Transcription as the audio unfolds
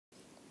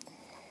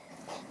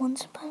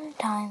Once upon a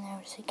time, there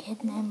was a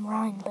kid named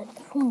Ryan, but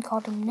everyone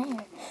called him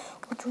Nayr,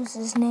 which was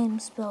his name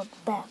spelled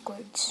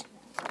backwards.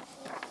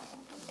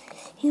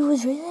 He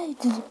was related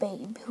to the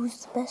babe, who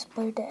was the best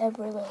player to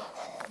ever live.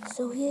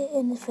 So he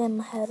and his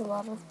family had a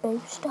lot of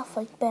babe stuff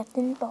like bats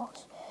and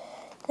balls.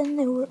 Then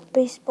there were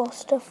baseball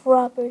stuffed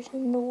robbers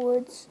in the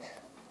woods,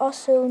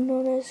 also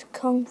known as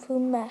Kung Fu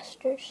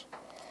masters.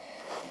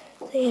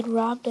 They had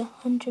robbed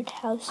 100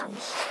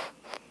 houses.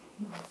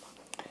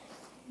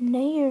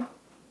 Nayr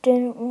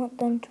didn't want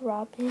them to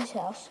rob his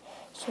house,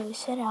 so he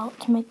set out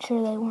to make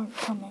sure they weren't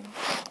coming.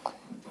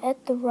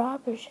 At the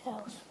robber's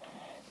house,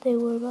 they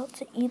were about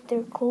to eat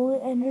their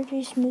cold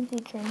energy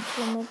smoothie drinks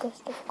when a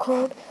gust of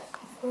cold,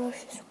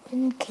 ferocious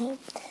wind came.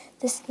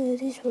 The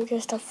smoothies were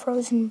just a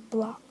frozen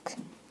block.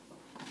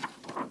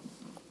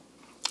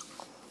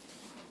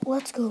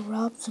 "Let's go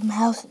rob some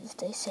houses,"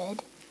 they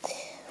said.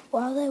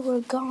 While they were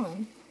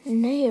gone,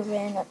 Nayr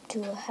ran up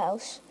to a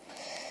house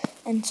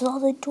and saw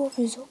the door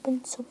was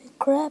open, so he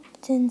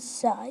crept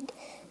inside.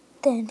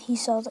 Then he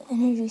saw the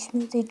energy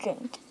smoothie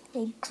drink.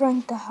 He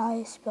drank the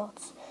highest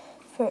belts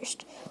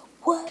first.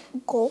 What?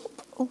 Gulp?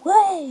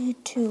 Way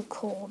too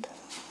cold.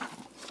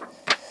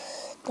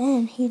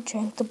 Then he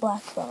drank the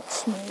black belt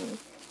smoothie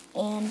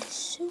and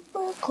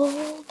super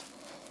cold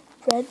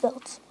red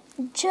belts,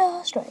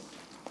 just right.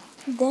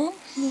 Then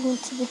he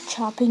went to the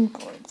chopping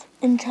boards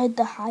and tried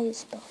the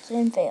highest belts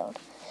and failed.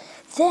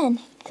 Then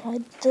he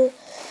tried the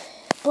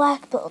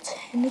black belt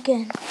and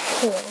again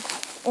failed.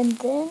 And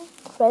then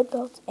red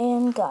belt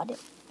and got it.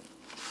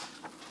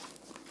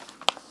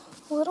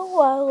 A little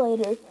while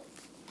later,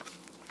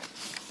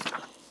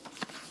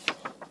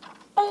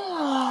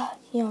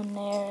 yelled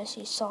Nayr as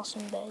he saw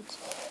some beds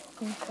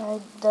and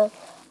tried the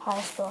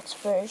highest belts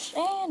first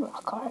and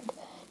rock hard.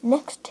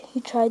 Next, he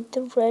tried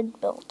the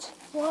red belt.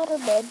 Water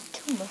bed,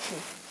 too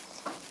mushy.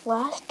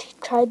 Last, he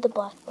tried the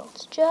black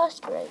belts,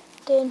 just right.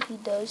 Then he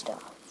dozed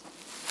off.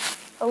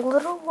 A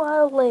little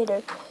while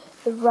later,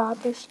 the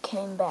robbers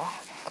came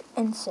back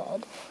and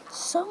said,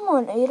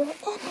 "Someone ate our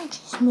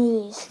energy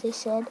smoothies," they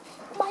said.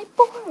 "My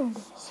board,"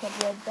 said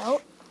Red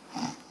Belt.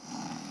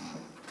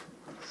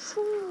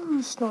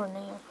 "Shoo," snored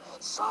Nayr.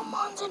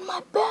 "Someone's in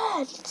my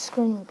bed,"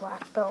 screamed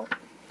Black Belt.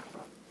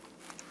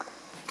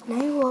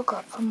 Nayr woke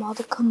up from all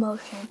the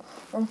commotion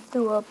and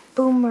threw a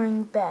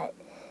boomerang bat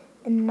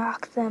and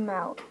knocked them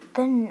out.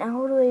 Then an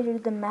hour later,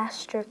 the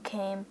master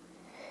came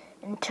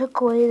and took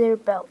away their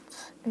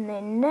belts, and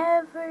they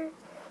never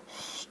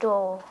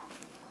stole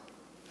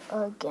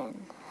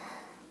again.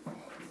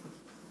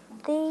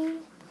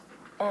 The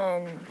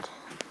end.